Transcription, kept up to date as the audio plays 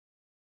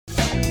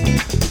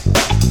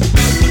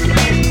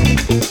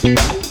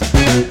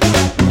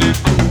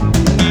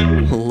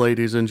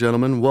ladies and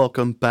gentlemen.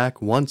 Welcome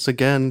back once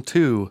again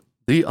to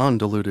The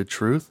Undiluted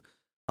Truth.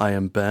 I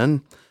am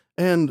Ben,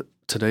 and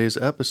today's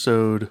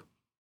episode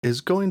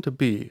is going to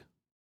be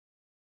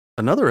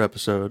another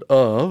episode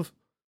of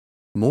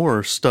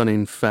more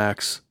stunning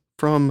facts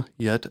from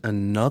yet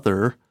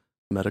another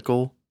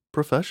medical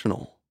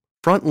professional,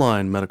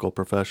 Frontline Medical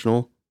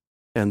Professional,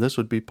 and this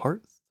would be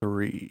part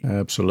 3.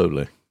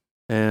 Absolutely.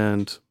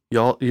 And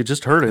y'all, you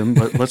just heard him,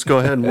 but let's go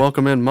ahead and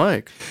welcome in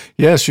Mike.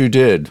 Yes, you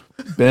did.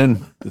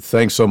 Ben,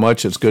 thanks so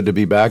much. It's good to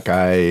be back.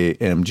 I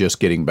am just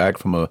getting back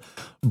from a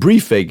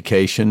brief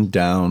vacation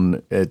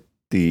down at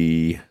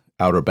the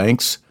Outer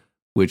Banks,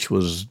 which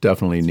was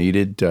definitely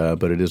needed,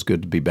 but it is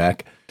good to be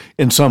back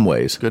in some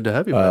ways. Good to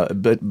have you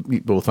back.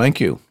 Well, thank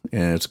you.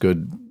 And it's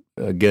good,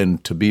 again,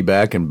 to be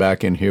back and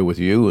back in here with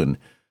you. And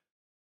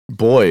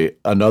boy,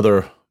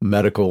 another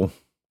medical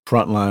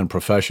frontline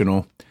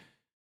professional,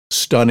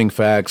 stunning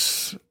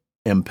facts,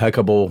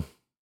 impeccable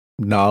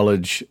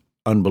knowledge,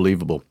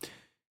 unbelievable.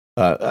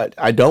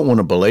 I don't want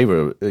to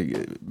belabor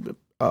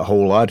a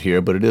whole lot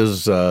here, but it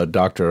is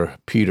Dr.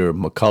 Peter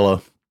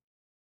McCullough,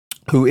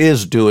 who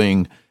is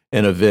doing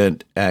an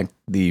event at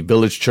the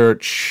Village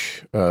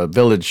Church,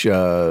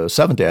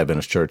 Seventh-day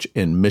Adventist Church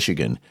in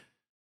Michigan.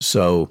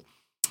 So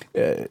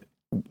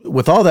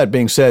with all that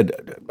being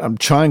said, I'm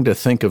trying to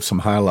think of some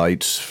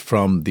highlights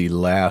from the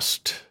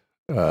last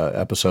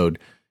episode,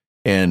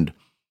 and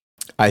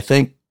I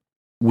think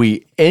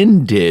we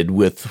ended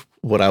with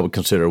what I would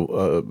consider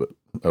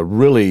a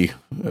really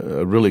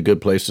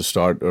good place to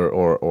start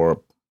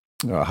or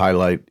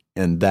highlight,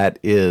 and that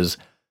is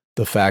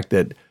the fact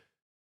that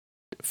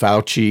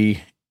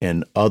Fauci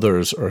and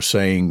others are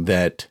saying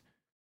that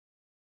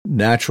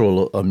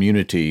natural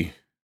immunity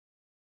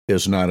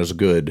is not as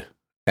good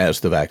as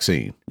the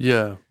vaccine.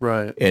 Yeah,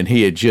 right. And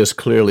he had just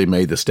clearly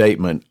made the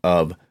statement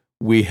of,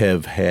 we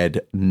have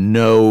had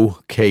no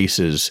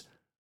cases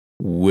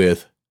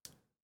with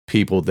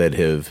people that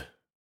have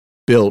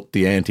built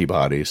the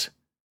antibodies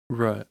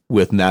Right.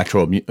 with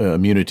natural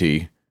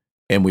immunity,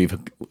 and we've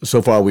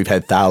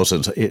had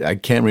thousands. I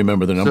can't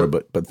remember the number,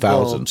 but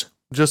thousands.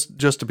 Well,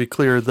 just to be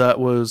clear, that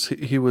was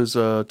he was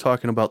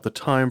talking about the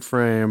time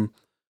frame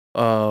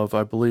of,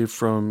 I believe,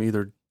 from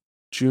either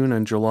June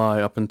and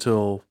July up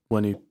until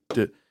when he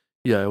did.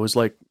 Yeah, it was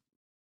like,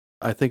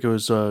 I think it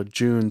was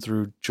June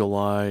through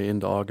July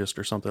into August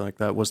or something like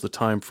that was the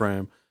time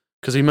frame,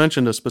 because he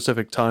mentioned a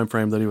specific time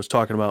frame that he was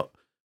talking about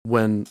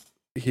when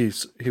he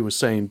was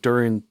saying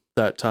during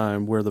that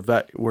time where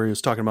where he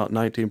was talking about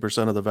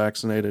 19% of the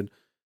vaccinated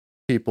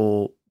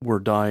people were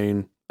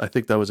dying. I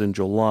think that was in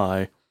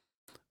July,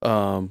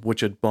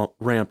 which had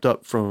ramped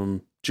up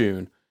from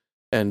June.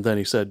 And then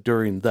he said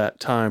during that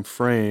time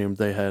frame,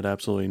 they had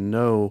absolutely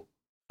no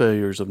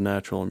failures of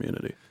natural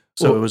immunity.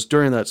 So it was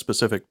during that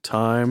specific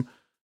time.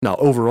 Now,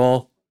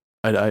 overall,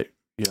 I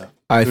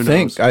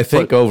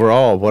think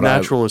overall,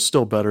 natural is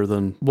still better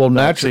than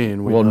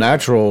vaccine.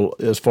 Natural,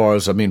 as far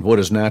as, what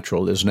is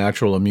natural? Is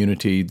natural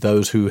immunity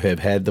those who have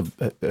had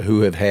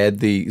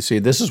the see,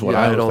 this is what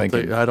I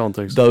don't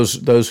think so.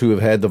 Those who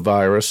have had the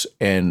virus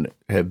and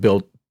have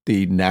built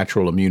the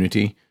natural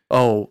immunity.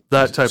 Oh,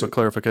 that type of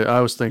clarification.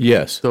 I was thinking,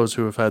 yes, those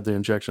who have had the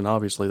injection.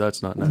 Obviously,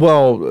 that's not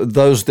natural. Well,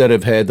 those that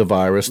have had the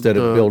virus, that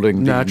are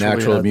building the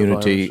natural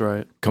immunity,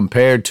 right,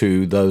 compared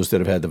to those that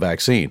have had the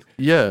vaccine.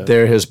 Yeah,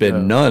 there has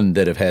been none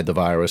that have had the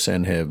virus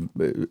and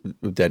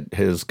that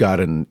has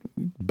gotten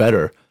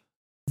better,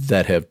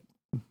 that have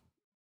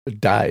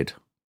died.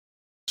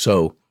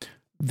 So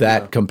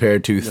that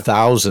compared to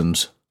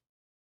thousands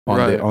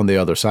on the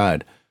other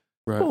side.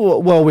 Right.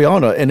 Well, we all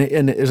know,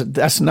 and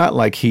that's not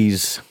like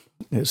he's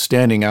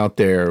standing out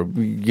there,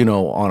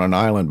 on an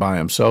island by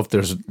himself.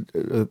 There's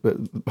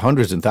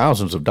hundreds and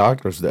thousands of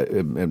doctors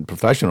and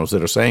professionals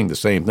that are saying the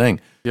same thing.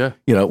 Yeah.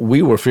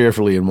 We were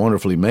fearfully and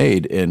wonderfully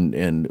made,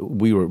 and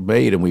we were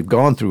made, and we've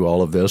gone through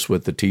all of this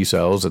with the T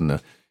cells and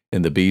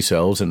the B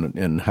cells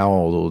and how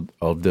all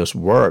of this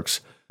works.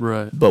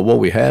 Right. But what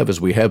we have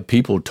is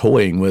people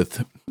toying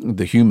with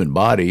the human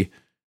body,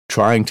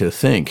 trying to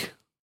think,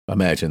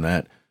 imagine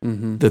that,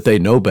 that they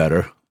know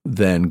better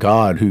than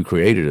God who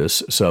created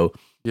us. So,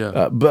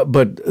 yeah.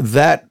 But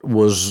that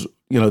was,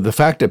 the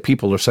fact that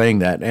people are saying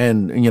that,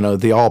 and,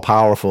 the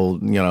all-powerful,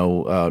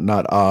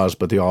 not Oz,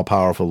 but the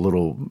all-powerful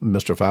little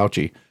Mr.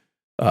 Fauci,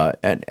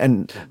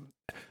 and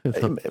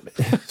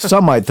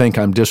some might think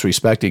I'm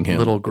disrespecting him.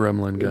 Little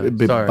gremlin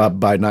guy.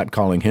 By not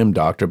calling him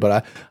doctor,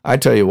 but I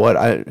tell you what,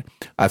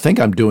 I think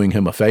I'm doing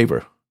him a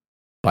favor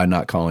by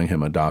not calling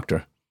him a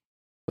doctor.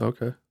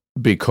 Okay.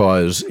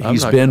 Because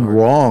he's been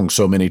wrong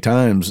so many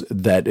times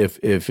that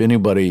if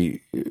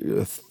anybody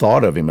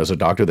thought of him as a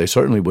doctor, they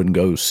certainly wouldn't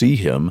go see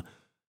him,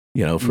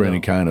 for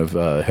any kind of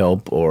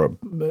help or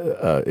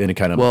any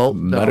kind of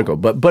medical.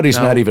 No. But he's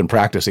not even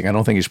practicing. I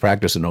don't think he's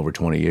practiced in over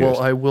 20 years.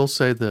 Well, I will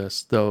say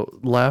this, though.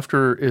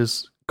 Laughter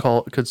is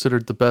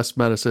considered the best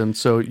medicine,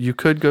 so you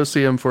could go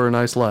see him for a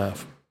nice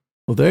laugh.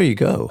 Well, there you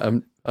go.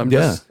 I'm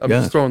just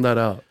throwing that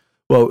out.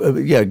 Well,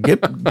 yeah,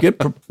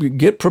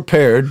 get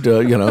prepared,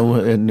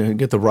 and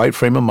get the right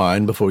frame of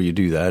mind before you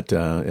do that.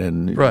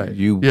 And Right.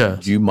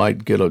 you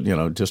might get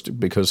just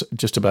because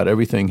just about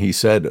everything he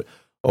said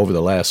over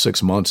the last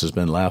 6 months has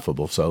been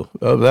laughable. So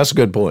that's a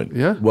good point.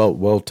 Yeah.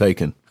 Well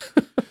taken.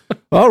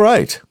 All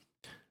right.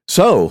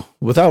 So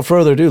without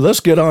further ado, let's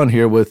get on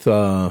here with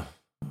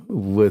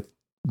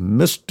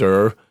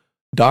Mr.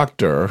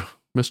 Doctor.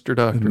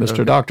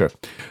 Mr. Doctor,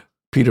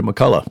 Peter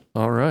McCullough.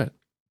 All right.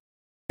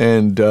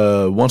 And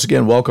once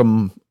again,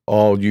 welcome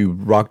all you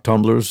rock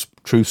tumblers,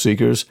 truth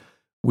seekers.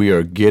 We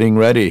are getting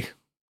ready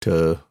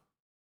to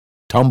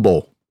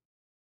tumble.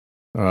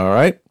 All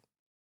right.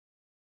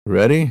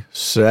 Ready,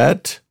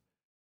 set,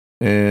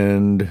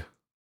 and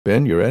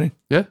Ben, you ready?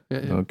 Yeah.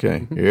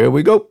 Okay, here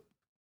we go.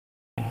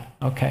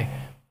 Okay,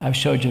 I've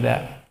showed you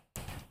that.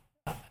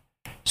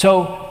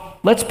 So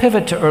let's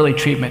pivot to early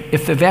treatment.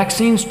 If the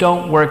vaccines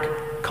don't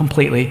work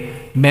completely,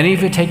 many of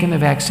you have taken the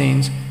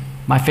vaccines.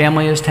 My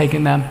family has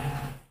taken them.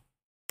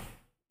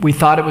 We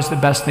thought it was the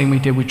best thing we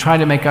did. We try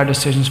to make our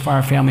decisions for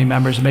our family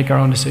members and make our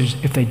own decisions.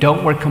 If they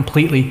don't work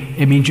completely,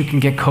 it means you can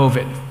get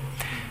COVID.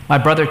 My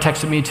brother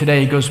texted me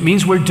today. He goes,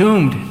 means we're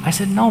doomed. I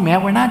said, no,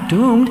 man, we're not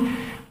doomed.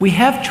 We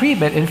have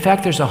treatment. In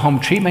fact, there's a home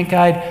treatment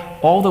guide.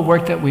 All the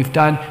work that we've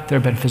done, there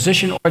have been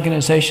physician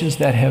organizations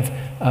that have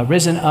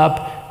risen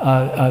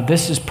up.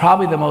 This is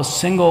probably the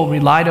most single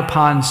relied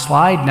upon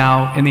slide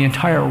now in the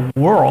entire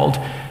world.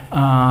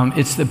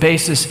 It's the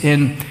basis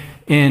in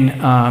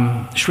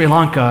Sri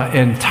Lanka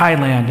and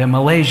Thailand and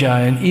Malaysia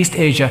and East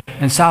Asia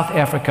and South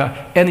Africa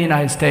and the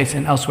United States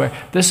and elsewhere.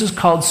 This is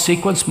called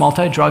sequence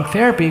multi-drug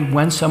therapy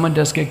when someone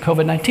does get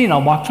COVID-19.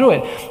 I'll walk through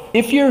it.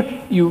 If you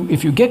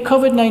get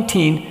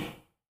COVID-19,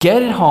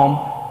 get at home,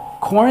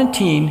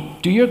 quarantine,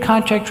 do your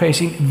contact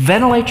tracing,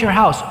 ventilate your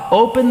house,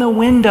 open the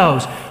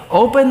windows.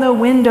 Open the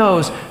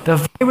windows. The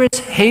virus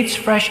hates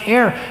fresh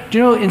air. Do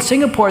you know, in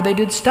Singapore, they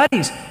did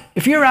studies.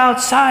 If you're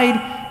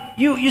outside,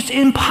 it's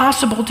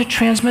impossible to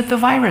transmit the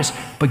virus.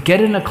 But get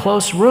in a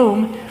close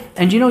room,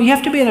 and you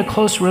have to be in a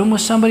close room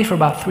with somebody for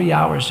about 3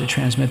 hours to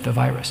transmit the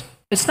virus.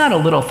 It's not a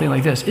little thing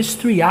like this. It's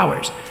 3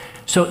 hours.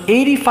 So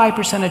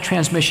 85% of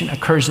transmission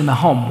occurs in the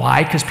home.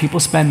 Why? Because people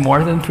spend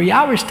more than 3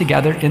 hours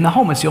together in the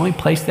home. It's the only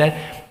place that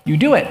you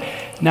do it.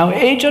 Now,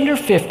 age under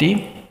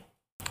 50,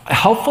 a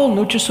helpful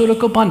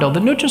nutraceutical bundle. The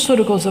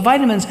nutraceuticals, the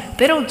vitamins,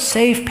 they don't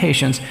save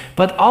patients,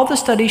 but all the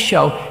studies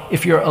show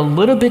if you're a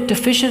little bit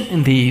deficient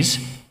in these,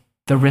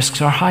 the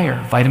risks are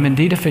higher. Vitamin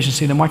D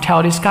deficiency, the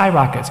mortality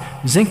skyrockets.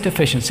 Zinc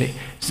deficiency.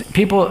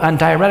 People on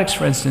diuretics,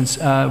 for instance,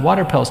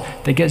 water pills,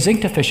 they get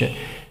zinc deficient.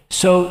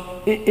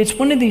 So it's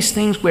one of these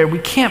things where we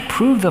can't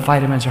prove the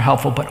vitamins are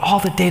helpful, but all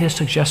the data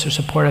suggests they're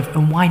supportive,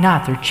 and why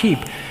not? They're cheap.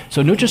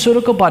 So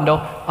nutraceutical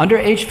bundle, under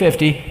age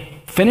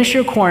 50, finish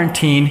your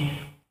quarantine,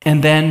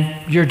 and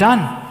then you're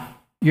done.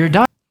 You're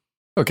done.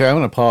 Okay, I'm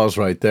going to pause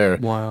right there.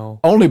 Wow.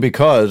 Only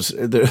because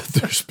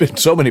there's been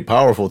so many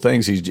powerful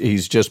things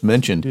he's just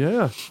mentioned.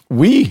 Yeah.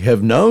 We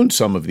have known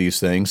some of these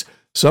things.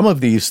 Some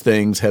of these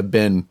things have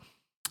been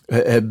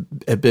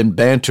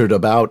bantered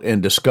about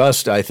and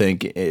discussed, I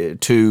think,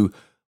 to,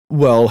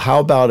 well, how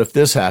about if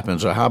this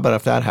happens, or how about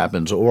if that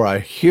happens? Or I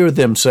hear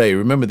them say,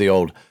 remember the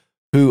old,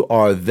 who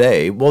are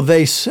they? Well,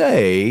 they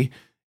say,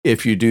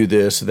 if you do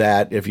this,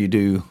 that, if you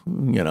do,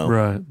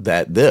 right.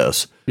 that,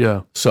 this.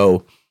 Yeah.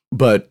 So,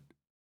 but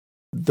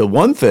the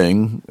one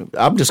thing,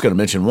 I'm just going to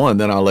mention one,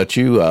 then I'll let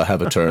you have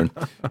a turn.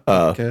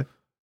 Okay.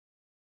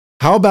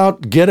 How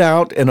about get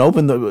out and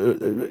open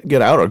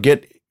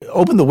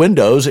the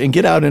windows and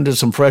get out into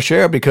some fresh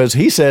air, because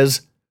he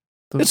says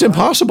it's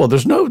impossible.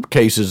 There's no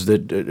cases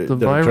that the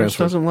virus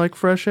doesn't like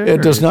fresh air.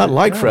 It does not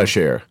like fresh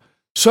air.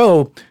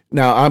 So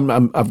now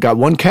I've got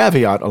one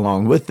caveat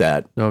along with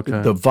that.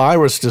 Okay. The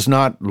virus does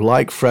not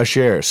like fresh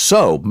air.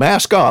 So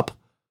mask up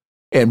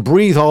and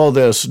breathe all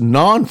this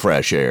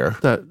non-fresh air.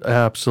 That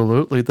makes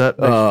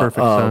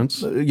perfect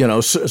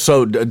sense.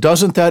 So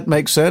doesn't that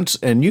make sense?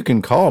 And you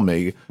can call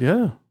me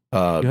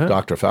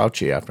Dr.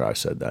 Fauci after I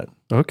said that.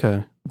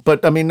 Okay.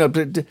 But I mean,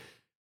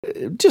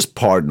 just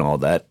pardon all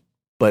that.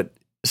 But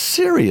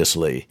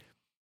seriously,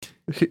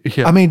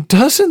 yeah. I mean,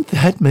 doesn't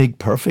that make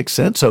perfect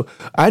sense? So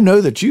I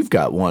know that you've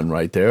got one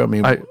right there. I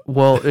mean,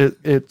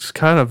 it's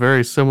kind of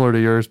very similar to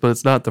yours, but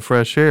it's not the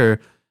fresh air.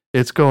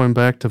 It's going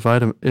back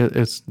to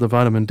it's the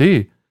vitamin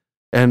D.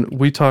 And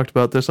we talked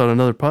about this on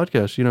another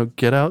podcast.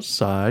 Get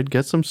outside,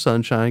 get some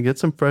sunshine, get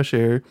some fresh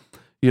air,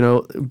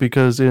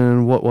 because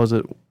in, what was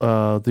it,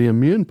 the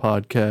Immune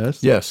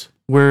podcast? Yes.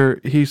 Where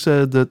he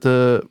said that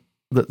the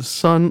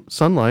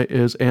sunlight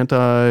is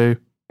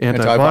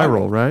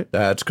antiviral, right?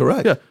 That's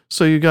correct. Yeah.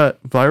 So you got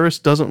virus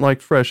doesn't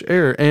like fresh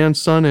air, and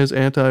sun is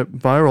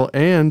antiviral,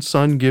 and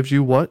sun gives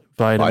you what?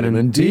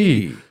 Vitamin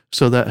D.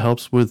 So that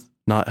helps with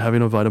not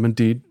having a vitamin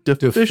D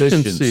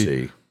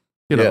deficiency.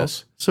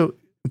 Yes. So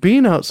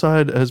being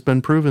outside has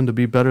been proven to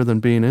be better than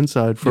being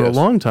inside for a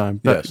long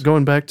time. But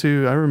going back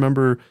to, I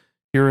remember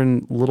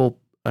hearing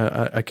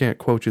I can't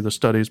quote you the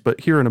studies,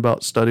 but hearing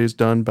about studies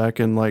done back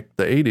in like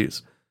the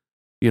 80s,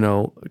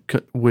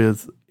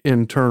 with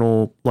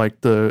internal,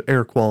 like the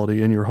air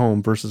quality in your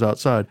home versus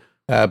outside.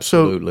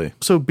 Absolutely.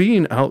 So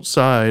being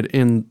outside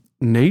in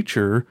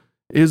nature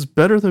is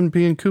better than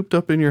being cooped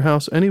up in your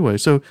house anyway.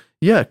 So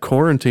yeah,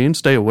 quarantine,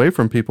 stay away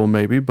from people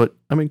maybe, but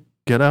I mean,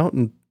 get out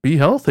and be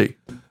healthy.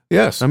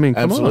 Yes, I mean,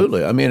 come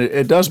absolutely. on. I mean,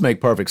 it does make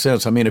perfect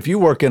sense. I mean, if you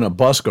work in a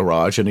bus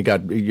garage and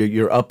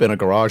you're up in a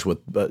garage with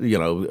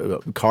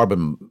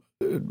carbon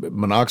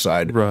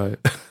monoxide Right.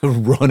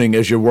 running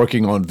as you're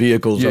working on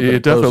vehicles, up in You a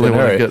definitely closed-in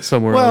want to area, get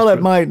somewhere well, else.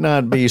 it might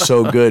not be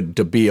so good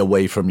to be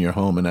away from your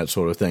home and that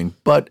sort of thing.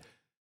 But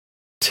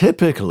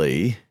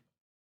typically,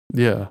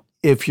 Yeah.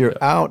 if you're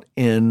out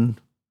in,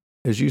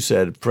 as you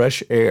said,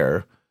 fresh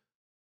air,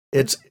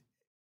 it's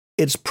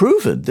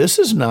proven. This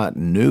is not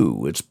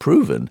new. It's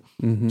proven.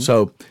 Mm-hmm.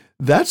 So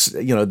that's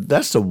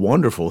the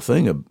wonderful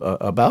thing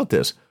about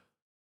this.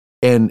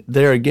 And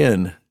there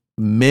again,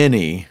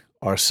 many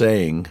are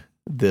saying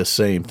this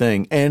same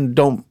thing. And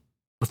don't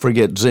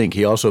forget zinc.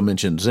 He also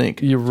mentioned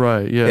zinc. You're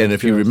right. Yeah. And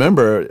if you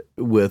remember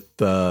with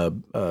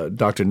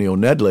Dr. Neil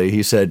Nedley,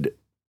 he said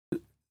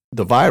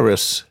the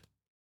virus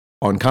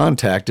on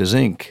contact is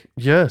zinc.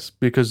 Yes,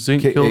 because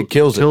zinc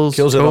kills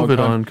COVID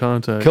on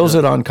contact. Kills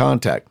it on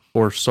contact.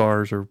 Or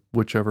SARS or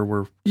whichever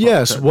we're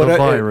yes, the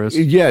virus.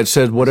 It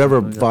says whatever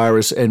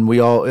virus, and we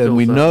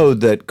know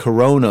that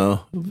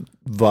corona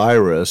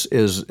virus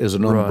is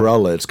an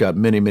umbrella. Right. It's got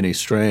many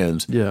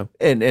strands. Yeah,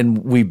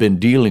 and we've been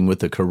dealing with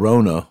the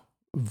corona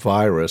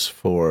virus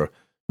for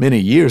many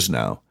years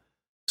now.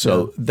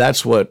 So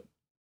that's what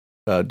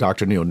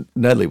Dr. Neil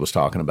Nedley was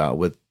talking about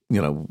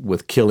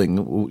with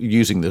killing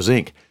using the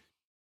zinc.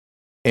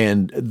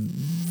 And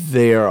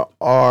there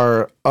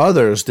are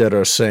others that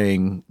are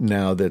saying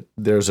now that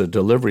there's a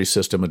delivery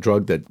system, a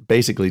drug that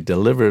basically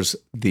delivers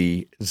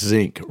the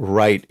zinc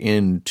right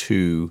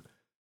into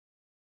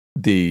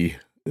the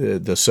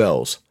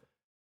cells.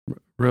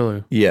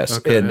 Really? Yes,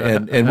 okay.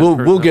 and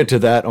we'll get to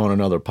that on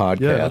another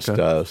podcast. Yeah,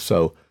 okay.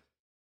 So,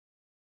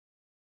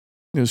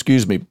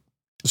 excuse me.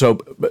 So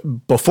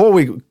before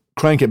we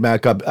crank it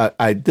back up,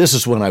 this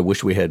is when I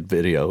wish we had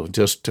video.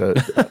 Just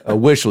a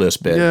wish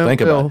list bit. Yeah,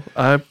 think about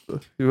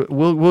it.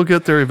 We'll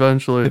get there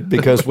eventually.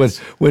 Because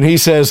when he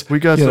says we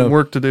got some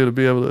work to do to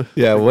be able to.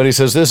 Yeah, when he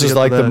says this is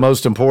like the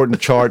most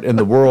important chart in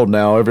the world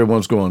now,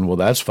 everyone's going, well,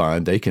 that's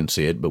fine. They can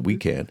see it, but we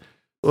can't.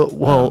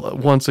 Well,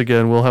 once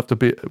again, we'll have to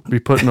be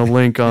putting a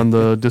link on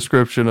the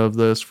description of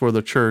this for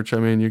the church. I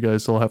mean, you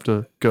guys will have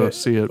to go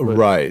see it. But.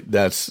 Right,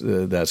 that's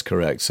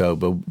correct. So,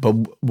 but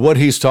what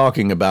he's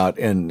talking about,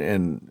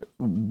 and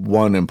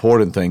one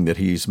important thing that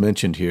he's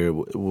mentioned here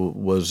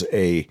was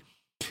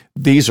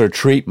these are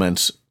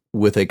treatments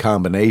with a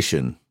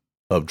combination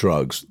of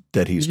drugs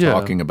that he's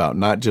talking about,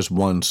 not just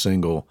one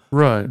single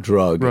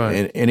drug.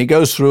 Right. And he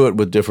goes through it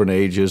with different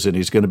ages, and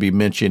he's going to be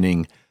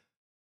mentioning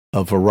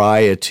a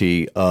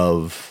variety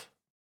of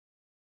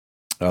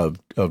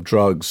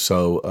drugs.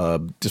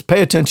 So just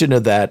pay attention to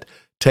that,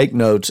 take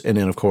notes, and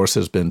then, of course,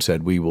 as Ben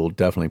said, we will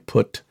definitely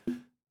put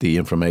the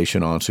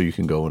information on so you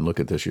can go and look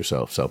at this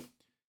yourself. So,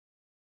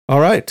 all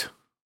right.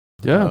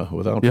 Yeah.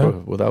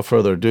 Without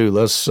further ado,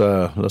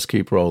 let's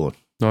keep rolling.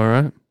 All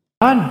right.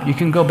 You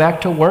can go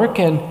back to work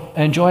and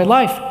enjoy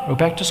life, go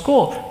back to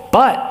school.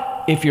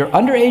 But if you're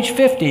under age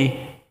 50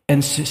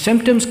 and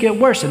symptoms get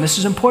worse, and this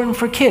is important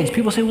for kids,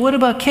 people say, what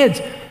about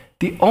kids?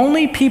 The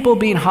only people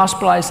being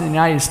hospitalized in the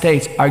United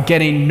States are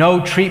getting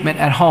no treatment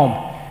at home.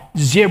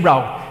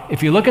 0.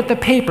 If you look at the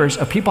papers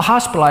of people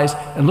hospitalized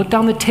and look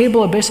down the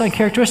table of baseline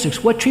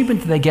characteristics, what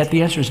treatment do they get?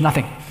 The answer is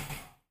nothing.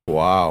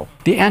 Wow.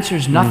 The answer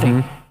is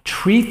nothing. Mm-hmm.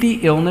 Treat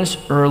the illness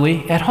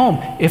early at home.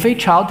 If a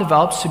child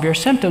develops severe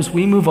symptoms,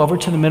 we move over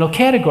to the middle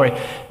category.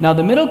 Now,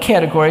 the middle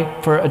category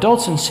for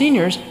adults and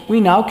seniors,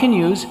 we now can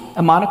use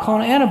a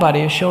monoclonal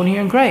antibody, as shown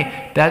here in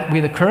gray.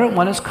 The current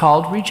one is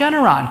called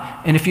Regeneron.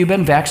 And if you've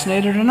been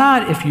vaccinated or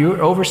not, if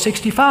you're over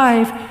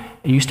 65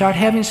 and you start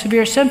having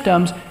severe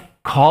symptoms,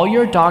 call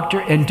your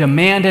doctor and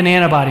demand an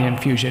antibody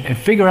infusion and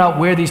figure out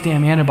where these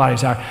damn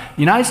antibodies are.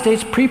 The United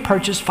States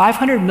pre-purchased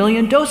 500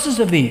 million doses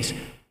of these.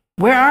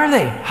 Where are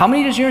they? How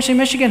many does University of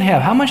Michigan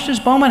have? How much does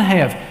Bowman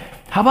have?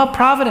 How about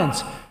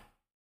Providence?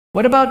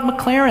 What about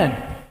McLaren?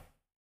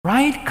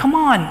 Right? Come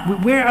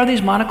on. Where are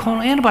these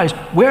monoclonal antibodies?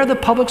 Where are the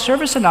public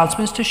service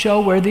announcements to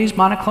show where these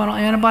monoclonal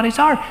antibodies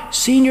are?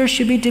 Seniors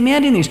should be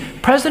demanding these.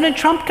 President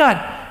Trump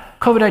got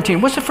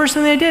COVID-19. What's the first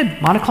thing they did?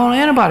 Monoclonal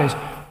antibodies.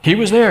 He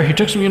was there. He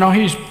took some,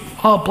 he's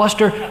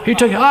bluster. He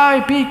took,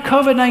 I beat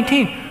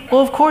COVID-19.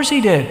 Well, of course he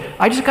did.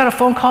 I just got a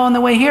phone call on the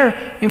way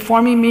here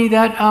informing me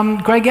that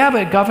Greg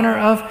Abbott, governor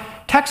of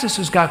Texas,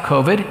 has got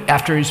COVID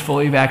after he's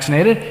fully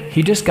vaccinated.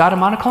 He just got a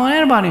monoclonal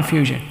antibody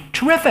infusion.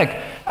 Terrific.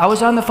 I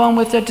was on the phone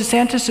with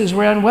DeSantis.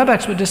 We're on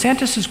WebEx with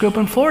DeSantis' group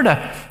in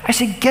Florida. I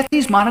said, get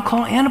these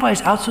monoclonal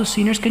antibodies out so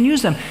seniors can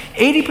use them.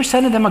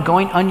 80% of them are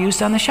going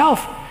unused on the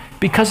shelf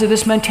because of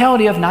this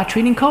mentality of not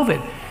treating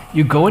COVID.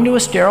 You go into a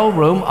sterile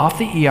room off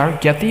the ER,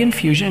 get the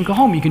infusion, and go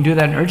home. You can do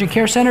that in an urgent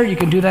care center. You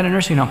can do that in a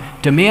nursing home.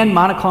 Demand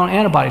monoclonal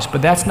antibodies,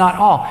 but that's not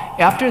all.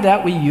 After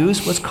that, we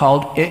use what's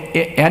called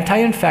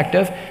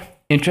anti-infective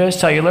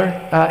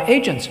intracellular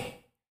agents.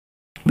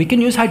 We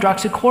can use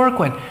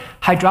hydroxychloroquine.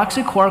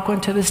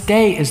 Hydroxychloroquine to this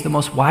day is the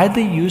most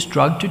widely used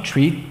drug to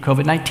treat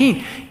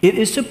COVID-19. It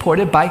is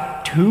supported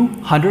by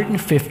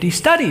 250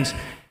 studies.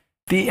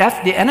 The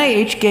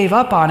NIH gave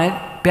up on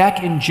it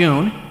back in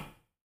June.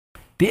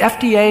 The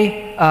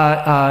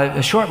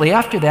FDA, shortly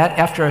after that,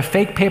 after a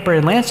fake paper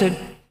in Lancet,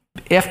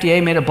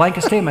 FDA made a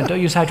blanket statement,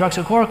 don't use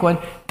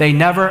hydroxychloroquine. They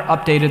never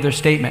updated their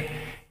statement.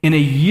 In a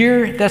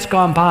year that's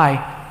gone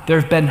by, there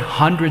have been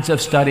hundreds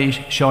of studies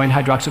showing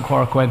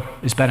hydroxychloroquine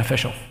is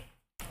beneficial.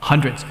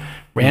 Hundreds.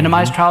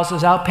 Randomized trials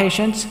as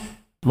outpatients,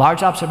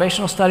 large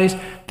observational studies.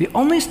 The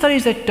only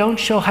studies that don't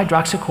show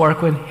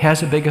hydroxychloroquine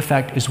has a big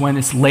effect is when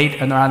it's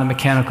late and they're on the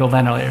mechanical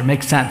ventilator. It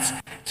makes sense.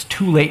 It's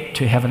too late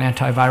to have an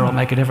antiviral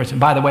make a difference. And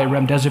by the way,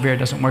 remdesivir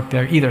doesn't work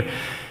there either.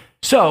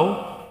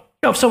 So,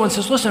 if someone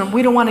says, listen,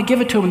 we don't want to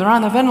give it to them, they're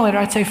on the ventilator,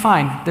 I'd say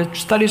fine. The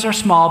studies are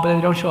small, but they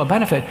don't show a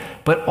benefit.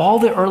 But all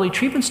the early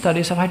treatment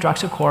studies of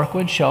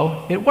hydroxychloroquine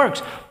show it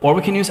works. Or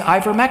we can use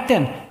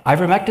ivermectin.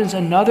 Ivermectin is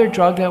another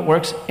drug that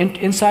works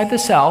inside the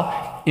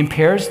cell,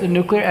 impairs the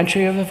nuclear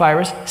entry of the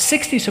virus.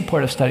 60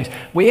 supportive studies.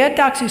 We add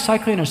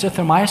doxycycline or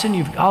zithromycin.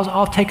 You've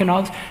all taken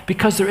all this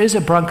because there is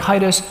a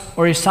bronchitis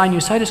or a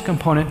sinusitis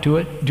component to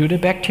it due to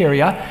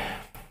bacteria.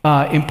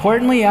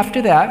 Importantly,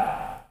 after that,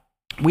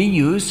 we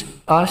use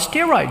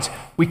steroids.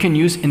 We can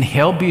use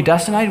inhaled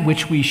budesonide,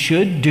 which we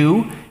should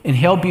do.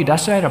 Inhaled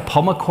budesonide, a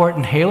Pulmicort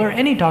inhaler,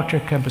 any doctor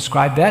can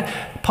prescribe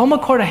that.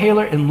 Pulmicort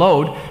inhaler in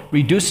load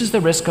reduces the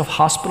risk of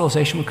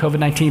hospitalization with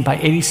COVID-19 by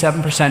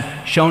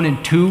 87%, shown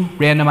in 2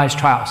 randomized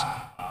trials.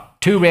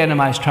 2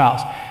 randomized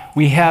trials.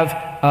 We have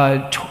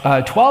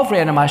 12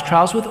 randomized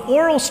trials with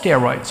oral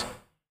steroids.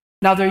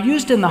 Now, they're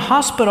used in the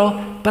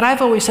hospital, but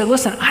I've always said,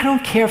 listen, I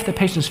don't care if the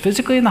patient's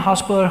physically in the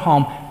hospital or at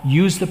home,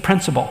 use the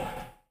principle.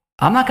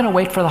 I'm not going to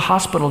wait for the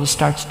hospital to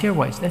start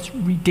steroids. That's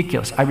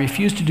ridiculous. I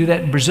refuse to do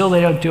that. In Brazil, they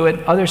don't do it.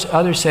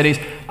 Other cities,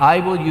 I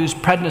will use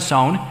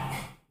prednisone,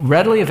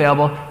 readily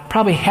available.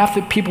 Probably half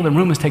the people in the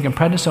room is taking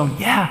prednisone.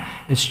 Yeah,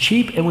 it's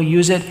cheap, and we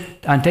use it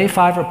on day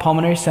 5 for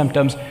pulmonary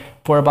symptoms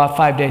for about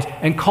 5 days.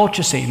 And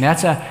colchicine,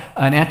 that's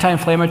an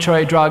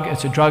anti-inflammatory drug.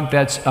 It's a drug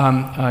that's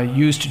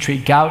used to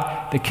treat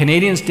gout. The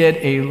Canadians did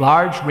a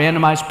large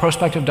randomized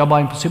prospective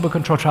double-blind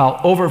placebo-controlled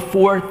trial, over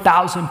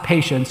 4,000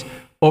 patients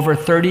over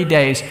 30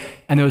 days,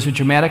 and there was a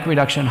dramatic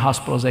reduction in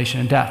hospitalization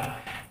and death.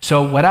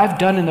 So what I've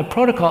done in the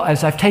protocol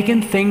is I've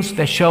taken things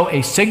that show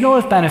a signal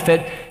of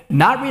benefit,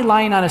 not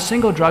relying on a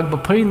single drug,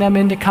 but putting them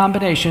into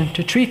combination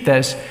to treat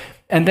this.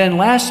 And then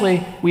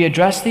lastly, we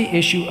address the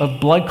issue of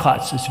blood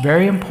clots. It's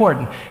very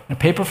important. A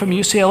paper from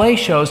UCLA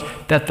shows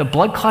that the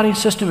blood clotting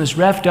system is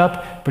revved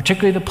up,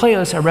 particularly the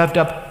platelets are revved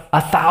up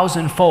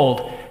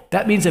 1,000-fold.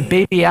 That means a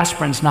baby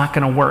aspirin's not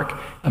going to work.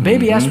 A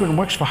baby aspirin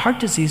works for heart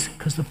disease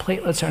because the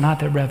platelets are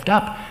not that revved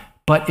up.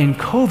 But in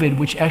COVID,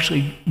 which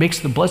actually makes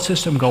the blood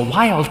system go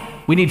wild,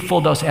 we need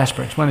full-dose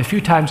aspirin. It's one of the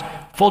few times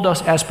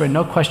full-dose aspirin,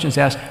 no questions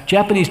asked.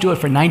 Japanese do it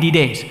for 90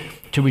 days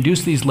to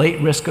reduce these late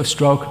risk of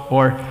stroke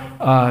or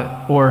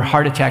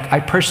heart attack.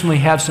 I personally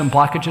have some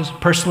blockages.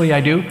 Personally,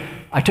 I do.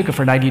 I took it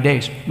for 90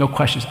 days, no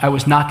questions. I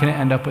was not going to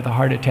end up with a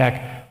heart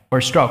attack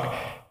or stroke.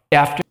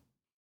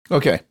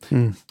 Okay.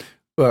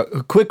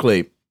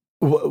 Quickly,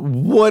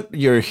 what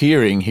you're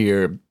hearing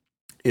here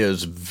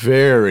is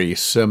very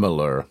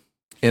similar,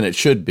 and it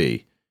should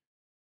be,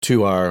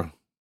 to our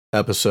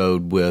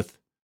episode with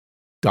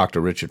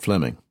Dr. Richard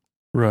Fleming.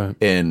 Right.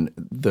 And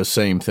the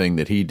same thing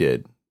that he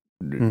did.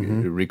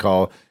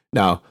 Recall.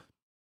 Now,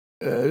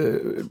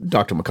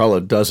 Dr.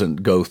 McCullough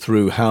doesn't go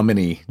through how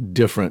many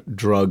different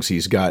drugs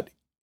he's got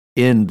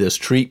in this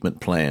treatment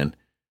plan,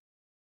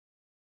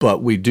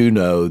 but we do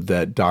know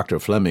that Dr.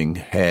 Fleming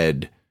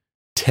had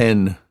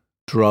 10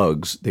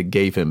 drugs that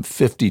gave him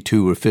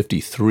 52 or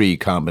 53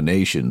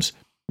 combinations.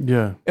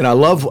 Yeah. And I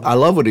love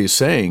what he's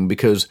saying,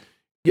 because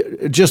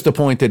just the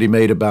point that he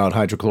made about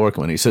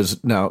hydrochloroquine. He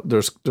says, now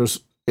there's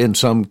in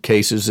some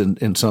cases,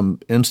 in some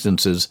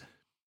instances,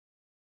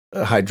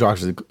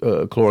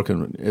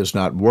 hydroxychloroquine is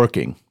not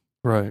working.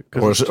 Right.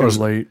 Because it's too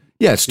late.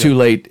 Yeah, it's too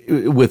late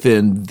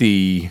within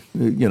the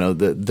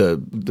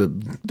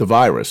the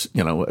virus.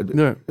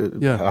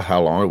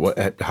 How long?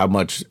 How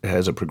much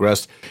has it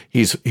progressed?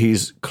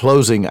 He's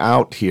closing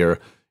out here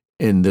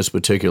in this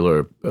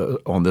particular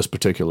on this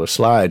particular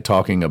slide,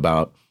 talking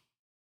about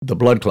the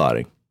blood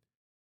clotting.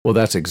 Well,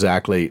 that's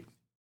exactly.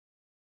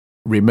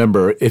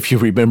 If you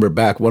remember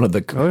back, one of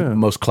the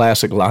most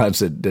classic lines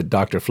that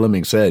Dr.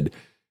 Fleming said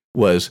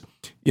was,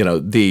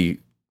 the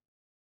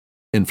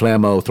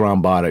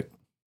inflammothrombotic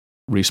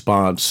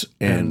response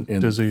and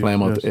disease,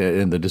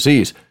 in the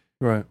disease.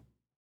 Right.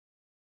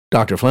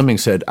 Dr. Fleming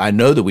said, I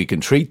know that we can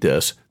treat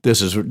this.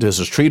 This is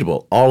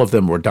treatable. All of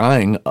them were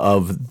dying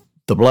of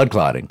the blood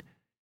clotting.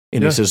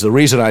 And he says, the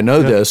reason I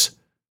know this,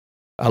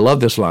 I love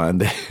this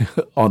line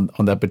on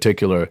that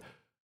particular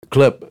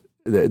clip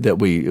that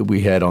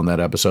we had on that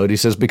episode. He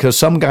says, because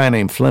some guy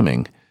named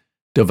Fleming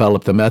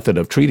developed the method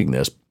of treating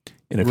this.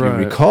 And if you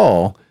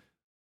recall,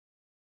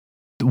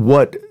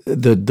 what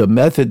the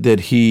method that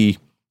he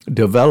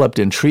developed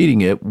in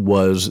treating it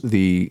was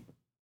the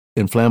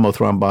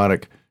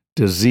inflammothrombotic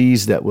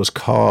disease that was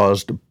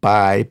caused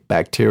by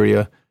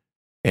bacteria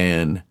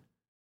and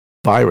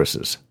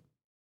viruses.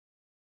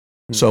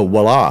 So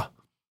voila.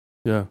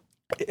 Yeah.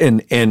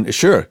 And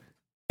sure.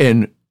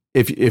 And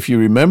if you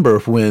remember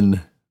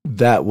when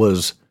that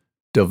was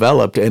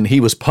developed and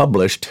he was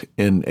published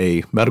in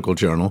a medical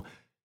journal,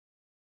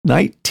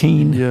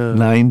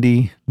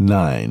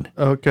 1999.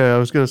 Okay, I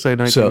was going to say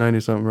 1990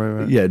 something,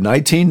 right? Yeah,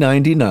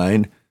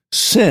 1999.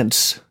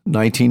 Since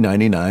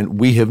 1999,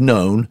 we have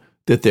known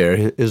that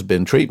there has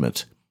been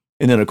treatments.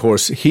 And then, of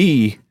course,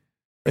 he,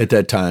 at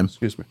that time,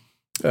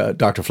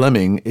 Dr.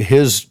 Fleming,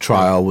 his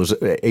trial was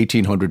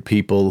 1,800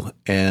 people,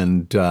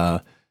 and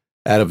out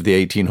of the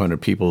 1,800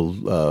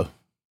 people,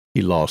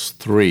 he lost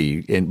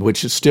 3,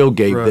 which still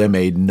gave them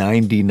a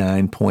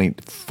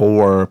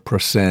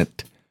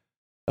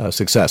 99.4%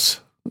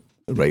 success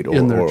rate,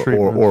 in their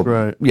treatment,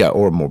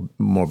 or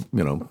more,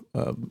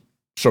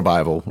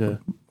 survival,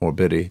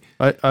 morbidity.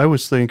 I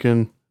was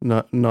thinking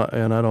not,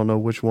 and I don't know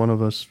which one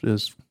of us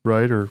is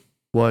right or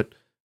what,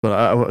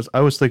 but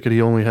I was thinking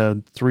he only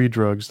had 3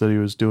 drugs that he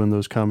was doing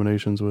those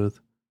combinations with.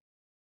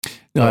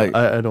 No,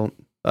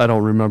 I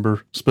don't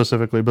remember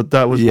specifically, but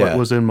that was what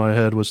was in my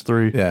head was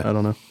 3. Yeah. I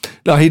don't know.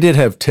 No, he did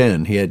have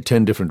 10. He had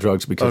 10 different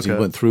drugs because he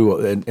went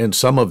through, and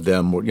some of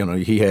them were,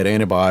 he had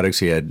antibiotics,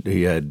 he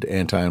had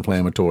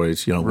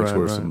anti-inflammatories, which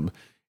were some,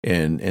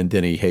 and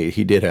then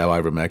he did have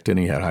ivermectin,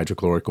 he had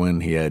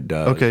hydrochloroquine, he had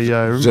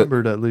I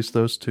remembered at least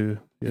those 2.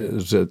 Yeah.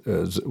 Was it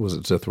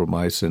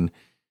zithromycin?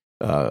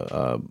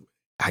 I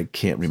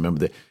can't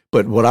remember that.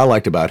 But what I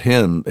liked about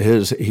him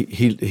is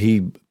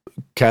he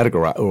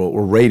categorized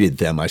or rated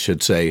them, I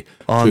should say,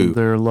 on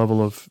their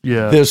level of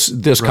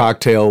This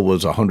cocktail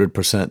was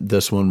 100%.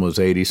 This one was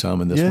 80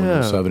 some, and this one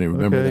was 70.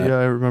 Remember that? Yeah,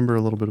 I remember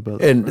a little bit about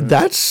that. And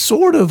that's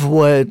sort of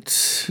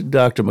what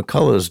Dr.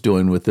 McCullough is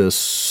doing with this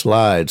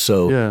slide.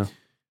 So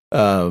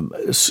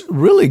it's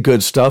really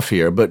good stuff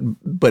here.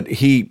 But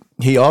he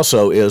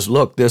also is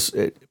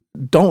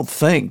don't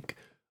think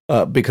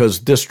because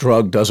this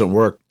drug doesn't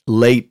work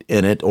late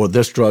in it, or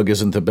this drug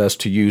isn't the best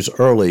to use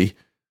early,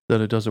 that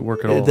it doesn't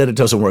work at all. That it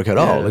doesn't work at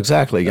all.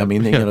 Exactly. I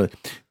mean,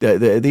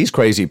 these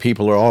crazy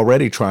people are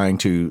already trying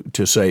to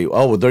say,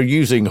 oh, they're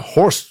using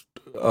horse.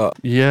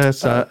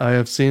 Yes, I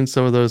have seen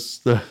some of those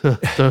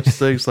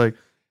things like,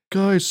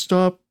 guys,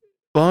 stop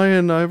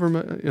buying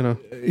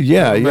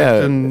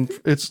ivermectin. And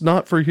it's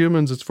not for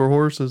humans; it's for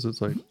horses.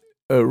 It's like,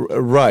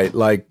 right,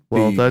 like.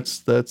 Well, that's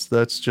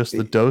just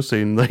the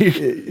dosing.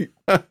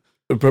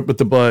 But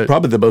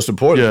probably the most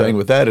important thing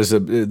with that is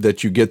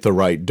that you get the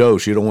right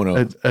dose. You don't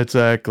want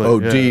to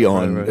OD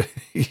on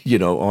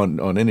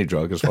on any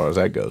drug as far as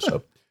that goes.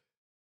 So,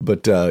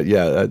 but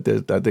I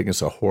think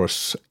it's a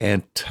horse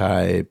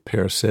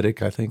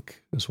anti-parasitic. I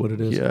think is what it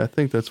is. Yeah, I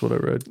think that's what I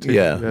read too.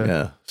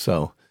 Yeah.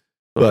 So,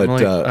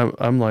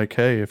 I'm like,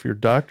 hey, if your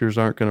doctors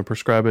aren't going to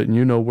prescribe it and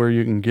you know where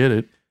you can get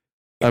it,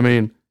 I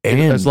mean. And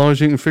as long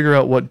as you can figure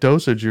out what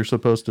dosage you're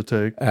supposed to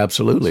take.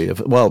 Absolutely.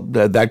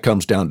 That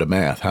comes down to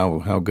math.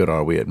 How good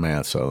are we at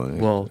math?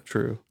 So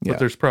true. But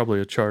there's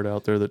probably a chart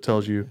out there that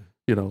tells you,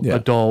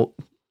 adult,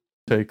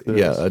 take this.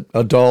 Yeah,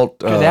 adult.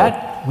 For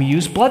that, we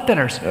use blood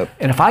thinners.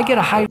 And if I get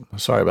a high...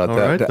 Sorry about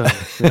that.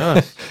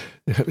 Right,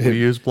 we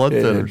use blood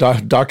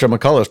thinners. Dr.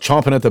 McCullough is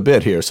chomping at the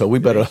bit here, so we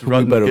better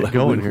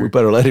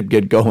let him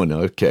get going.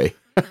 Okay.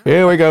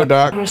 Here we go,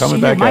 Doc.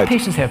 Coming back my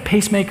patients have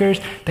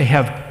pacemakers. They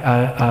have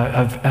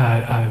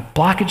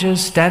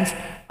blockages, stents.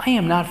 I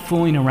am not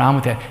fooling around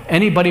with that.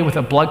 Anybody with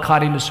a blood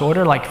clotting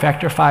disorder like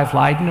factor V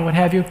Leiden or what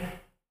have you,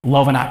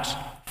 Lovenox,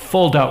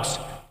 full dose.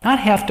 Not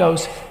half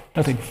dose,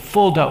 nothing,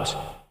 full dose.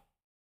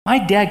 My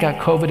dad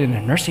got COVID in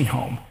a nursing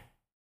home.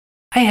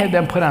 I had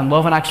them put on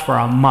Lovenox for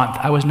a month.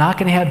 I was not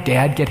going to have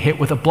Dad get hit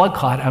with a blood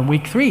clot on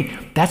week 3.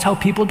 That's how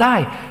people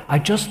die. I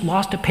just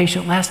lost a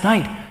patient last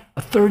night.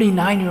 A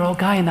 39-year-old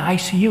guy in the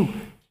ICU.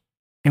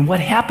 And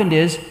what happened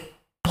is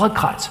blood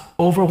clots,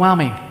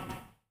 overwhelming.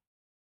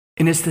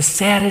 And it's the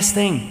saddest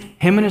thing.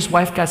 Him and his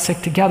wife got sick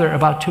together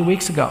about 2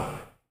 weeks ago.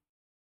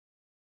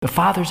 The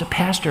father's a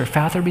pastor.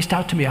 Father reached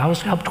out to me. I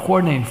was helped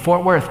coordinate in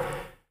Fort Worth.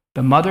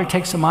 The mother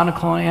takes the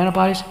monoclonal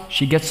antibodies.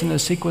 She gets into the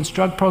sequence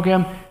drug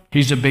program.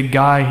 He's a big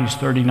guy. He's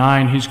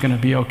 39. He's going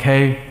to be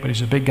okay, but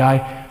he's a big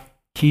guy.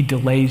 He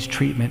delays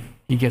treatment.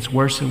 He gets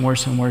worse and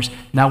worse and worse.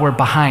 Now we're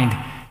behind.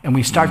 And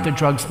we start the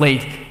drugs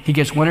late. He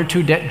gets 1 or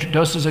 2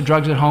 doses of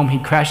drugs at home. He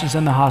crashes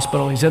in the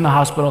hospital. He's in the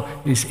hospital.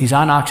 He's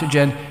on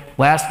oxygen.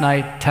 Last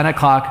night, 10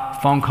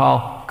 o'clock, phone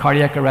call,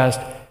 cardiac arrest,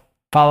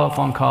 follow-up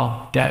phone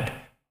call, dead.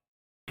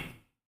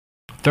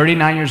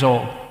 39 years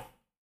old.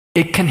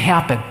 It can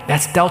happen.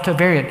 That's Delta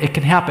variant. It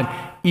can happen.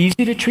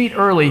 Easy to treat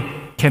early,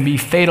 can be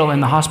fatal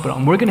in the hospital.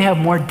 And we're going to have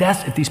more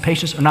deaths if these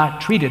patients are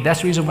not treated. That's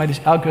the reason why this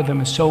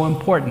algorithm is so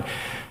important.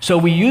 So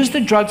we use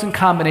the drugs in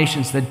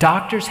combinations. The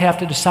doctors have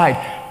to decide.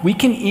 We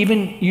can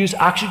even use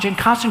oxygen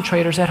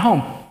concentrators at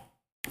home.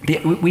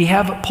 We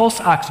have pulse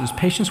oxes.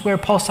 Patients wear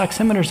pulse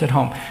oximeters at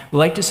home. We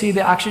like to see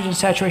the oxygen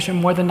saturation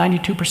more than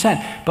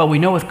 92%. But we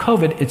know with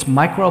COVID, it's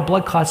micro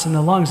blood clots in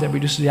the lungs that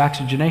reduces the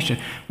oxygenation.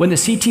 When the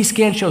CT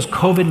scan shows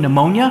COVID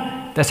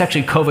pneumonia, that's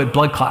actually COVID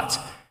blood clots.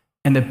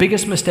 And the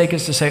biggest mistake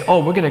is to say,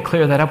 oh, we're going to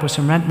clear that up with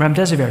some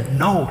remdesivir.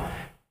 No.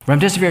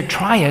 Remdesivir,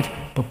 try it,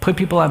 but put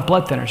people on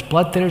blood thinners.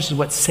 Blood thinners is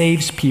what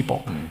saves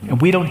people.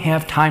 And we don't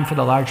have time for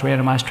the large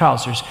randomized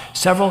trials. There's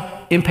several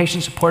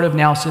inpatient supportive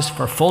analysis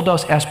for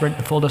full-dose aspirin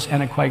and full-dose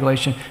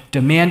anticoagulation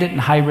demanded in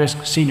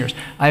high-risk seniors.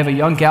 I have a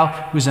young gal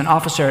who's an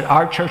officer at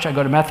our church. I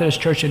go to Methodist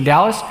Church in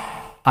Dallas.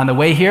 On the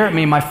way here,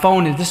 my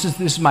phone, this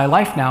is my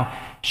life now.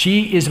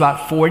 She is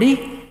about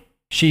 40.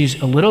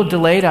 She's a little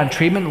delayed on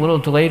treatment, a little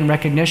delayed in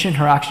recognition.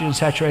 Her oxygen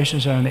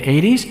saturations are in the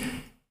 80s.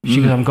 She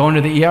goes, I'm going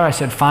to the ER. I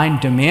said, fine,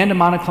 demand a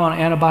monoclonal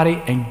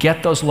antibody and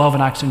get those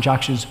Lovenox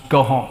injections.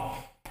 Go home.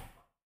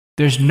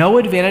 There's no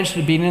advantage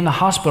to being in the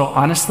hospital,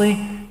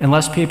 honestly,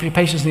 unless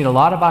patients need a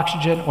lot of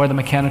oxygen or the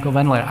mechanical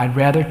ventilator. I'd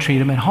rather treat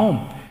them at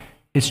home.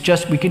 It's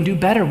just we can do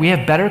better. We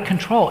have better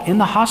control. In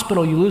the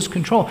hospital, you lose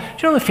control. Do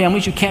you know the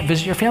families, you can't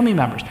visit your family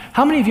members?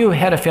 How many of you have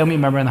had a family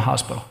member in the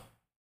hospital?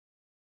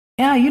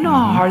 Yeah, you know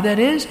how hard that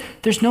is.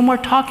 There's no more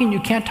talking. You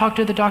can't talk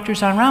to the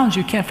doctors on rounds.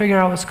 You can't figure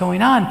out what's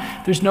going on.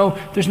 There's no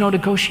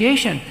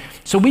negotiation.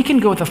 So we can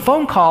go with a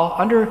phone call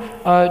under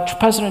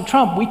President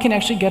Trump. We can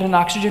actually get an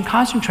oxygen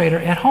concentrator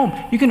at home.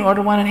 You can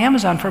order one on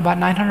Amazon for about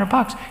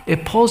 $900.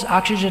 It pulls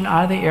oxygen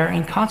out of the air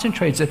and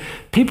concentrates it.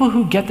 People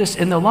who get this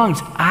in the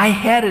lungs, I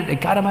had it. It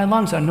got in my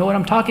lungs. I know what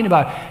I'm talking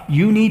about.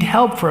 You need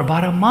help for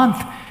about a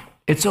month.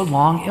 It's a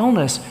long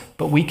illness,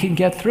 but we can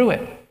get through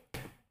it.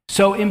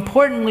 So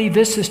importantly,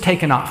 this has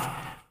taken off.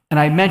 And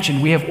I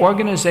mentioned we have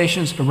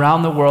organizations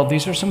around the world.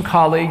 These are some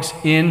colleagues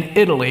in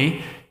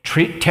Italy,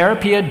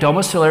 Terapia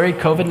Domiciliary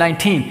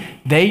COVID-19.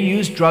 They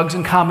use drugs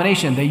in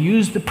combination. They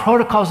use the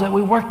protocols that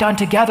we worked on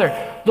together.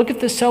 Look at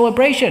this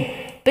celebration.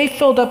 They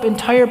filled up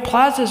entire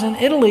plazas in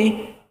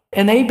Italy,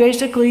 and they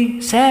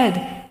basically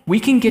said, we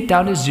can get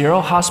down to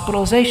 0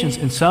 hospitalizations.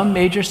 In some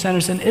major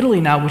centers in Italy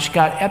now, which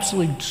got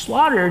absolutely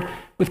slaughtered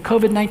with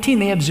COVID-19,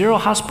 they have 0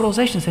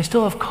 hospitalizations. They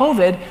still have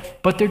COVID,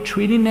 but they're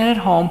treating it at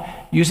home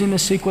using the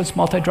sequenced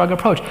multi-drug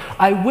approach.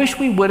 I wish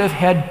we would have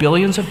had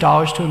billions of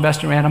dollars to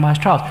invest in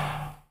randomized trials.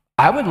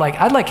 I'd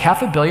like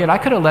 $500 million. I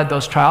could have led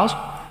those trials.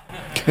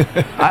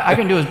 I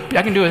can do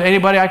it.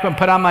 Anybody, I can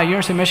put on my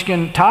University of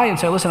Michigan tie and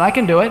say, listen, I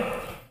can do it.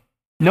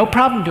 No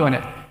problem doing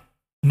it.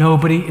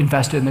 Nobody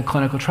invested in the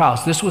clinical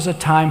trials. This was a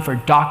time for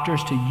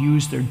doctors to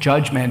use their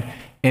judgment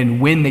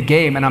and win the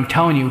game. And I'm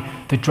telling you,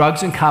 the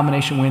drugs in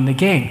combination win the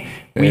game.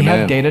 We Amen.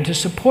 have data to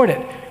support it.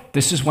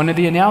 This is one of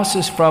the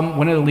analysis from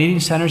one of the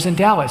leading centers in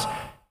Dallas.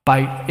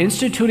 By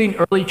instituting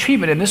early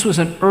treatment, and this was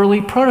an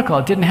early protocol,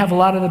 it didn't have a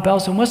lot of the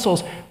bells and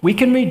whistles, we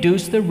can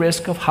reduce the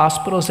risk of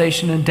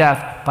hospitalization and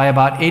death by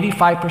about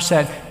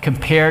 85%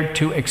 compared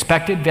to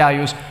expected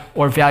values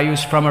or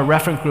values from a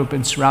reference group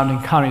in surrounding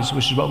counties,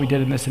 which is what we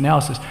did in this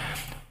analysis.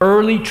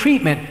 Early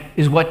treatment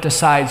is what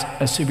decides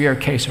a severe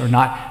case or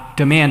not.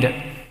 Demand it.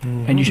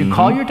 And you should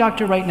call your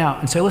doctor right now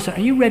and say, listen,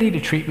 are you ready to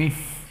treat me?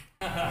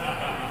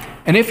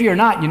 And if you're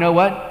not, you know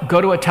what?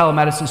 Go to a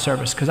telemedicine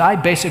service, because I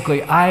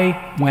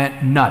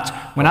went nuts.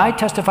 When I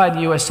testified in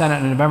the U.S.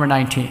 Senate on November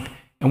 19th,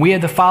 and we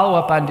had the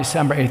follow-up on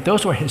December 8th,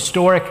 those were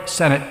historic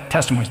Senate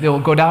testimonies. They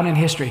will go down in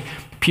history.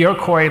 Pierre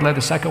Corey led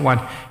the second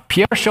one.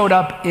 Pierre showed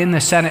up in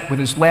the Senate with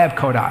his lab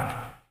coat on,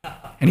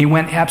 and he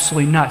went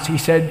absolutely nuts. He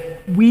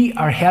said, we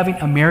are having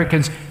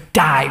Americans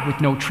die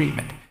with no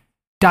treatment.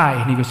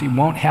 Die. And he goes, it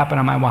won't happen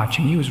on my watch.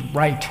 And he was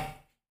right.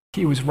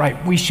 He was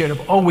right. We should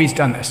have always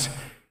done this.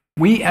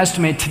 We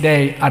estimate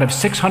today, out of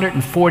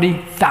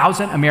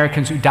 640,000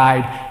 Americans who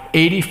died,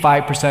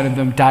 85% of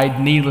them died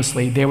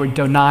needlessly. They were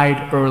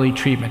denied early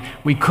treatment.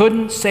 We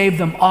couldn't save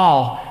them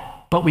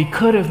all, but we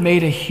could have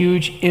made a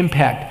huge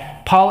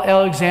impact. Paul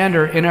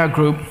Alexander in our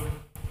group.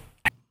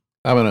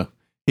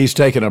 He's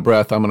taking a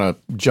breath. I'm going to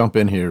jump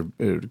in here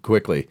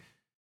quickly.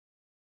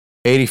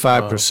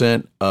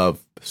 85% of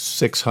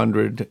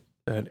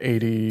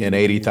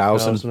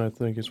 680,000, I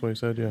think is what he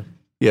said, yeah.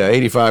 Yeah,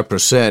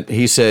 85%.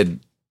 He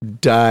said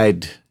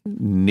died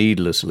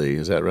needlessly.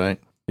 Is that right?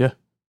 Yeah.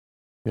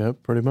 Yeah,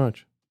 pretty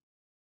much.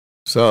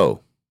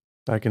 So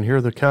I can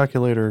hear the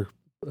calculator.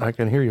 I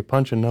can hear you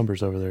punching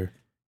numbers over there.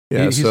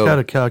 Yeah, he's got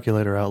a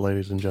calculator out,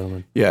 ladies and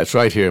gentlemen. Yeah, it's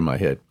right here in my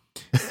head.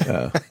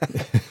 Of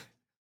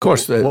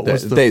course,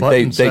 they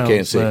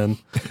can't see.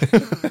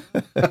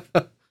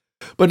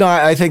 But no,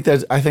 I think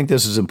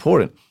this is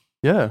important.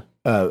 Yeah.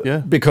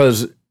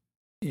 Because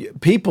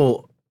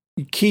people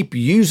keep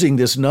using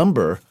this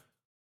number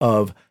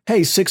of,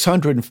 hey,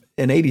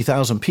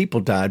 680,000 people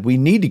died. We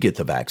need to get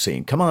the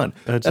vaccine. Come on.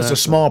 Exactly. That's a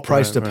small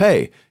price to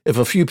pay. If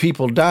a few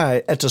people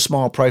die, that's a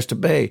small price to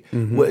pay.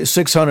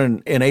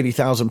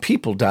 680,000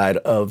 people died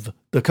of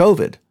the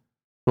COVID.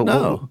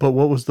 But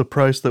what was the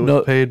price that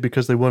was paid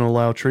because they wouldn't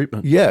allow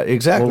treatment? Yeah,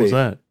 exactly. What was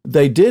that?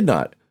 They did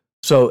not.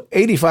 So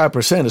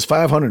 85% is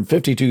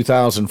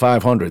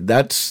 552,500.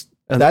 That's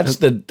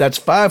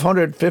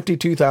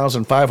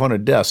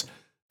 552,500 deaths.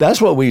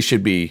 That's what we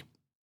should be.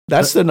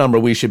 That's the number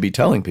we should be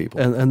telling people.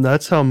 And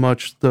that's how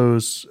much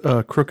those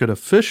crooked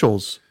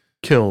officials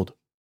killed.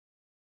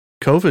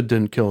 COVID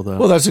didn't kill them.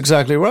 Well, that's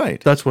exactly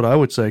right. That's what I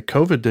would say.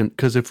 COVID didn't,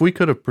 because if we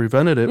could have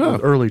prevented it with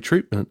early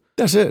treatment,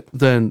 that's it.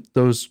 Then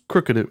those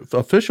crooked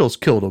officials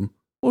killed them.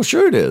 Well,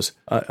 sure it is.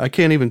 I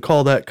can't even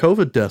call that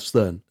COVID deaths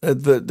then.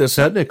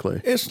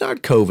 Technically, it's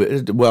not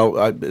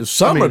COVID.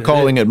 Some are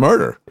calling it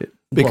murder.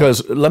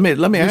 Because let me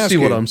ask you.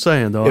 See what I'm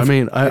saying, though.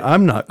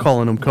 I'm not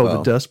calling them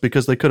COVID deaths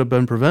because they could have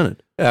been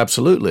prevented.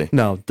 Absolutely.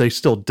 Now, they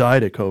still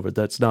died of COVID.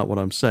 That's not what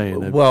I'm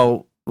saying.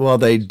 Well,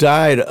 they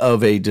died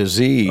of a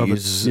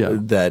disease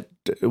that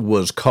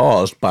was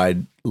caused by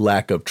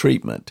lack of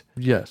treatment.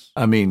 Yes.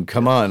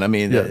 Come on.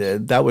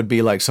 That would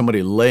be like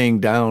somebody laying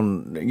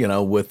down,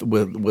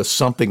 with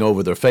something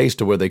over their face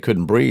to where they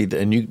couldn't breathe,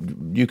 and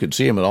you could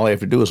see them, and all you have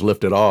to do is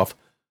lift it off.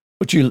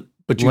 But you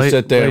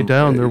sit there. Lay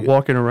down. They're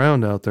walking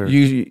around out there.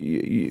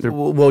 They're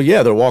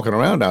walking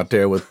around out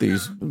there with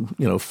these,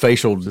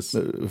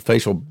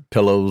 facial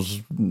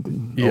pillows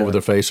over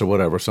their face or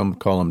whatever. Some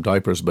call them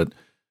diapers, but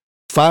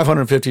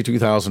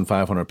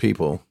 552,500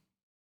 people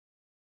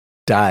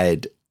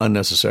died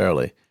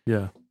unnecessarily.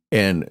 Yeah.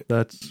 And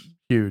that's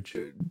huge.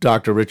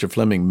 Dr. Richard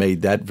Fleming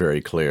made that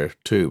very clear,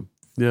 too.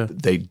 Yeah.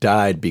 They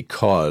died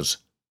because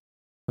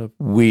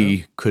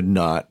we could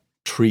not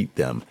treat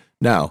them.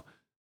 Now,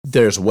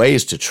 there's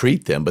ways to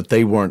treat them, but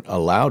they weren't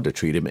allowed to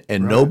treat them,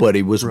 and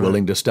nobody was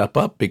willing to step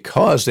up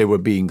because they were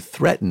being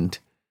threatened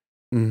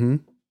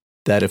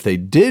that if they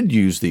did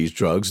use these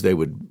drugs, they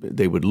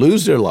would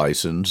lose their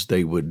license,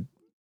 they would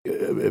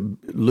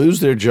lose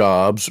their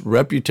jobs,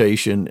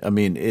 reputation.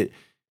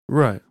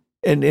 Right.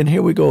 And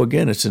here we go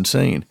again. It's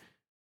insane.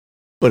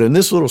 But in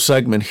this little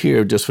segment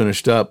here, just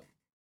finished up,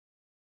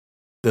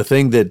 the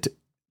thing that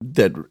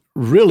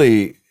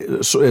really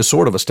is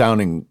sort of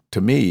astounding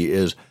to me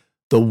is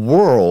the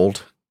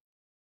world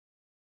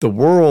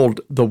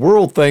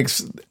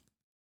thinks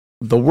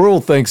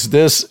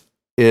this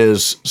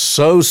is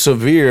so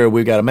severe.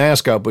 We got to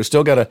mask up. We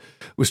still got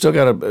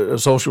to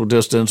social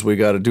distance. We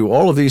got to do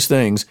all of these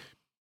things.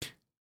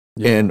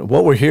 Yeah. And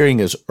what we're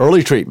hearing is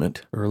early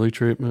treatment,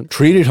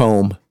 treat at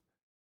home,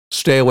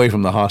 stay away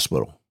from the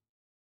hospital.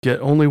 Get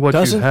only what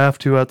you have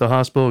to at the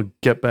hospital,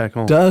 get back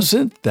home.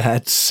 Doesn't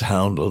that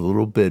sound a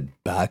little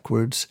bit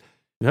backwards?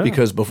 Yeah.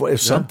 Because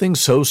if something's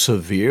so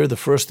severe, the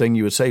first thing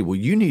you would say, well,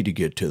 you need to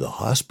get to the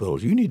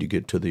hospital. You need to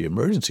get to the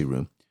emergency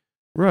room.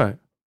 Right.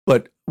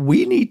 But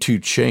we need to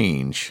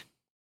change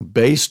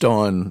based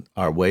on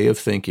our way of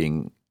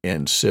thinking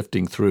and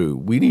sifting through.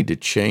 We need to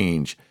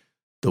change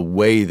the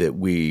way that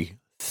we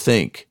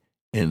think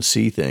and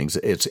see things.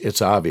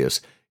 It's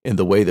obvious in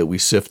the way that we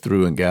sift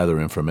through and gather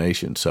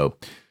information. So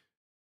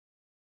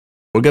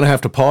we're going to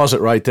have to pause it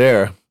right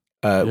there.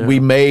 We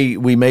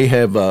may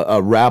have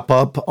a wrap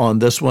up on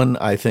this one.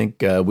 I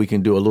think we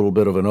can do a little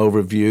bit of an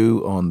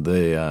overview on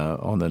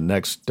the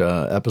next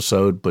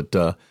episode. But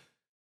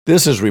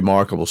this is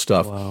remarkable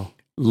stuff. Wow.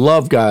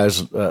 Love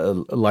guys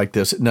like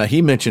this. Now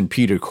he mentioned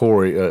Pierre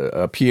Corey.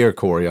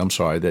 I'm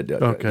sorry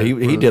that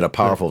he did a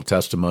powerful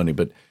testimony,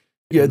 but.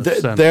 Yeah,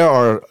 there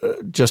are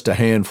just a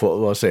handful.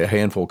 Let's say a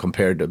handful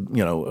compared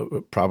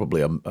to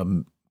probably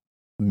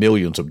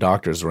millions of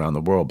doctors around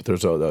the world. But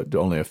there's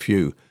only a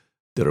few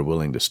that are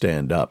willing to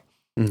stand up.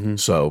 Mm-hmm.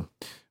 So,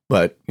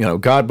 but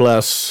God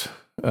bless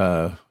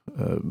Dr.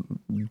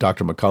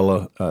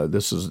 McCullough.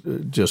 This is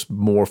just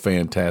more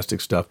fantastic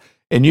stuff,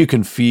 and you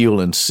can feel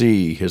and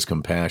see his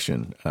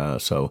compassion.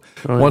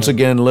 Once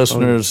again,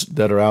 listeners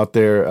that are out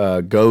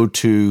there, go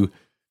to.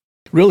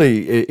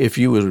 Really, if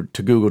you were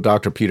to Google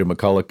Dr. Peter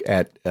McCullough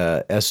at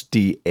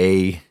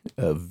SDA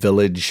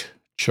Village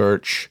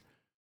Church,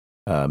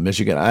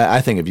 Michigan,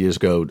 I think if you just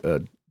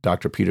go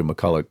Dr. Peter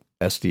McCullough,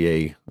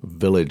 SDA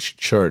Village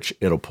Church,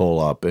 it'll pull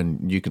up,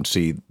 and you can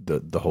see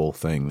the whole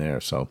thing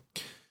there. So,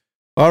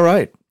 all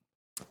right.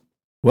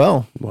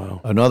 Well, wow.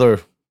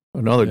 Another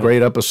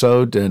great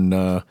episode,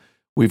 and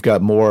we've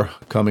got more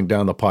coming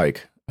down the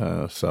pike.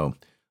 So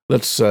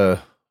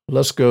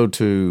let's go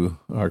to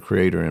our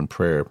Creator in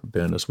prayer,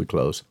 Ben, as we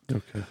close.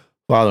 Okay.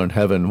 Father in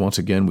heaven, once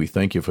again, we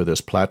thank you for this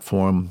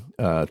platform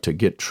to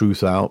get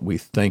truth out. We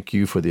thank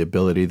you for the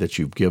ability that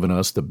you've given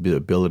us, the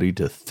ability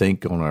to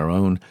think on our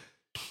own.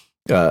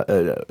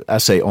 I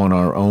say on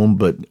our own,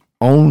 but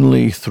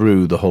only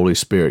through the Holy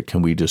Spirit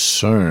can we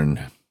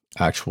discern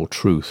actual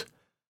truth.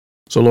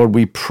 So, Lord,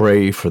 we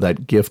pray for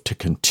that gift to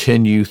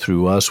continue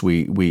through us.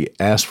 We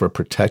ask for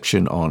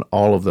protection on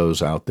all of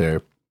those out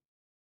there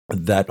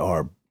that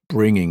are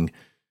bringing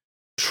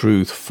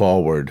truth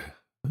forward,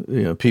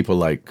 people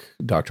like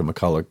Dr.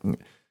 McCullough,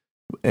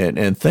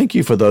 and thank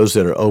you for those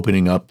that are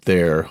opening up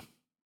their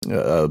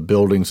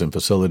buildings and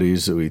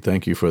facilities. We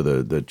thank you for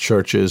the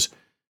churches,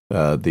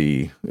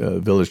 the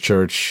Village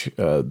Church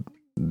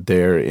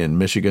there in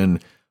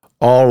Michigan,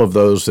 all of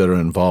those that are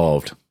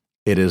involved.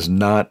 It is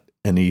not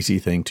an easy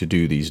thing to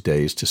do these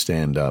days to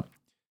stand up.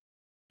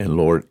 And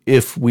Lord,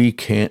 if we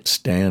can't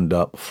stand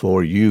up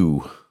for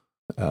you,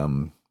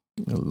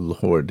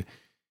 Lord,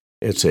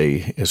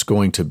 it's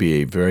going to be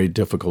a very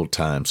difficult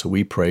time. So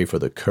we pray for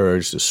the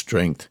courage, the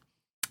strength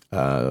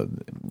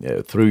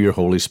through your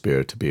Holy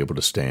Spirit to be able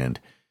to stand.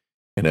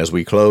 And as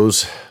we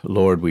close,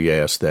 Lord, we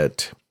ask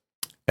that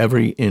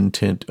every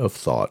intent of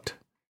thought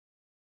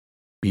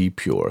be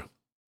pure.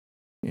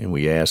 And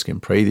we ask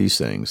and pray these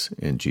things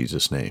in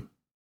Jesus' name.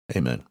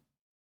 Amen.